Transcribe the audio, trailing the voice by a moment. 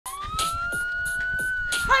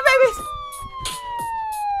babies.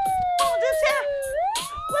 Oh, this here.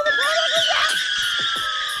 Where the product is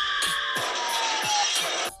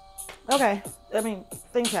at? Okay, I mean,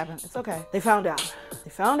 things happen. It's okay. They found out. They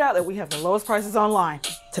found out that we have the lowest prices online.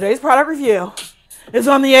 Today's product review is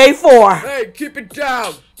on the A4. Hey, keep it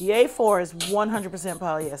down. The A4 is 100%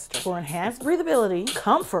 polyester for enhanced breathability,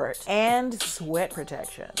 comfort, and sweat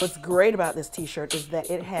protection. What's great about this t-shirt is that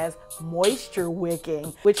it has moisture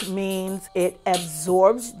wicking, which means it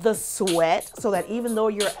absorbs the sweat so that even though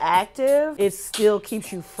you're active, it still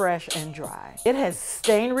keeps you fresh and dry. It has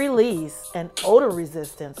stain release and odor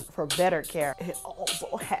resistance for better care. It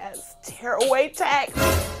also has tearaway tags.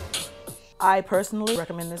 I personally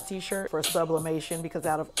recommend this t-shirt for sublimation because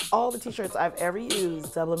out of all the t-shirts I've ever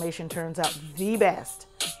used, sublimation turns out the best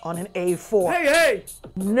on an A4. Hey!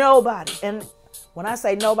 Nobody, and when I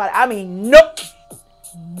say nobody, I mean nope.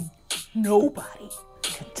 Nobody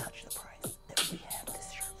can touch the price that we have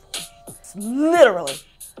this shirt for. It's literally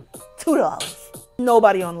 $2.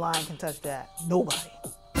 Nobody online can touch that. Nobody.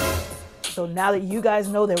 So now that you guys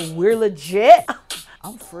know that we're legit,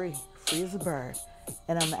 I'm free as a bird.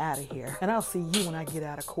 And I'm out of here. And I'll see you when I get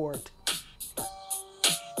out of court.